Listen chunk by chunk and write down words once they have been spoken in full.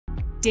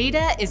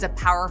Data is a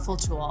powerful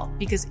tool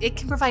because it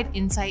can provide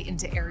insight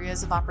into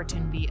areas of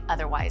opportunity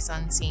otherwise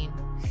unseen.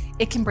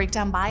 It can break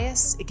down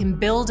bias, it can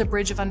build a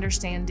bridge of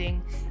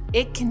understanding,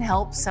 it can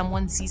help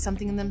someone see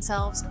something in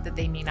themselves that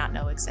they may not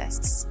know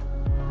exists.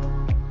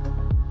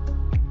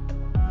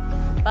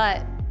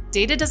 But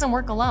data doesn't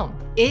work alone.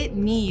 It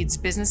needs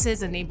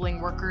businesses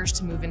enabling workers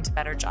to move into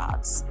better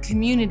jobs,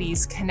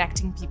 communities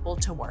connecting people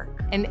to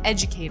work, and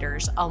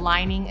educators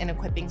aligning and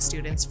equipping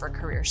students for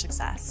career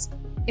success.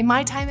 In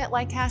my time at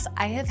Lightcast,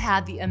 I have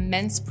had the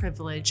immense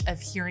privilege of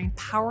hearing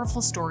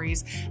powerful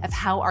stories of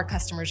how our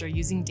customers are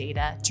using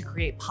data to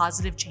create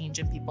positive change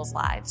in people's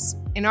lives.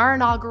 In our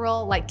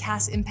inaugural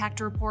Lightcast Impact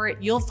Report,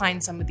 you'll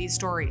find some of these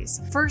stories.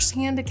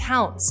 First-hand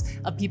accounts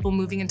of people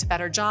moving into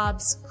better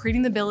jobs,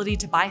 creating the ability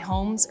to buy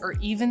homes, or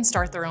even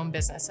start their own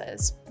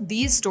businesses.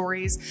 These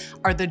stories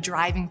are the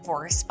driving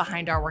force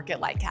behind our work at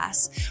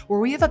Lightcast,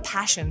 where we have a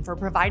passion for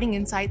providing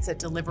insights that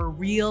deliver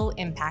real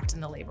impact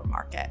in the labor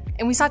market.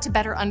 And we sought to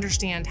better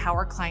understand how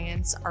our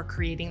clients are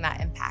creating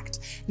that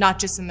impact, not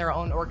just in their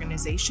own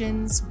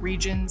organizations,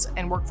 regions,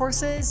 and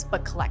workforces,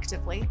 but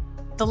collectively.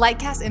 The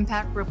Lightcast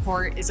Impact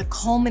Report is a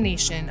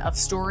culmination of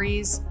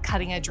stories,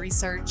 cutting-edge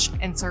research,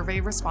 and survey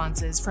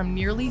responses from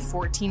nearly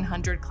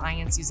 1,400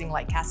 clients using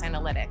Lightcast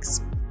Analytics.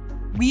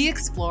 We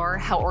explore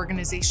how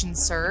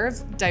organizations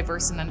serve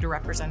diverse and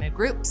underrepresented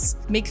groups,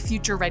 make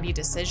future-ready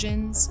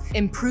decisions,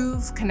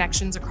 improve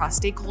connections across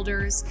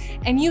stakeholders,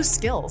 and use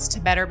skills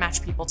to better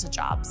match people to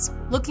jobs.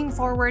 Looking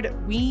forward,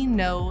 we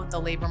know the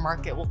labor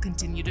market will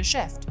continue to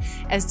shift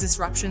as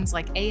disruptions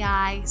like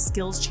AI,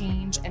 skills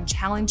change, and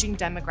challenging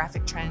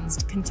demographic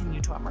trends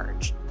continue to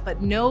emerge.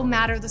 But no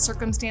matter the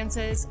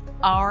circumstances,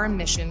 our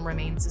mission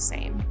remains the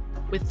same.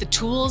 With the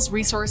tools,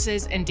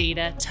 resources, and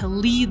data to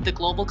lead the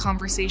global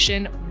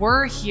conversation,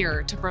 we're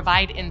here to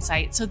provide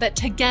insight so that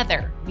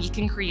together we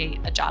can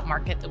create a job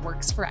market that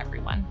works for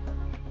everyone.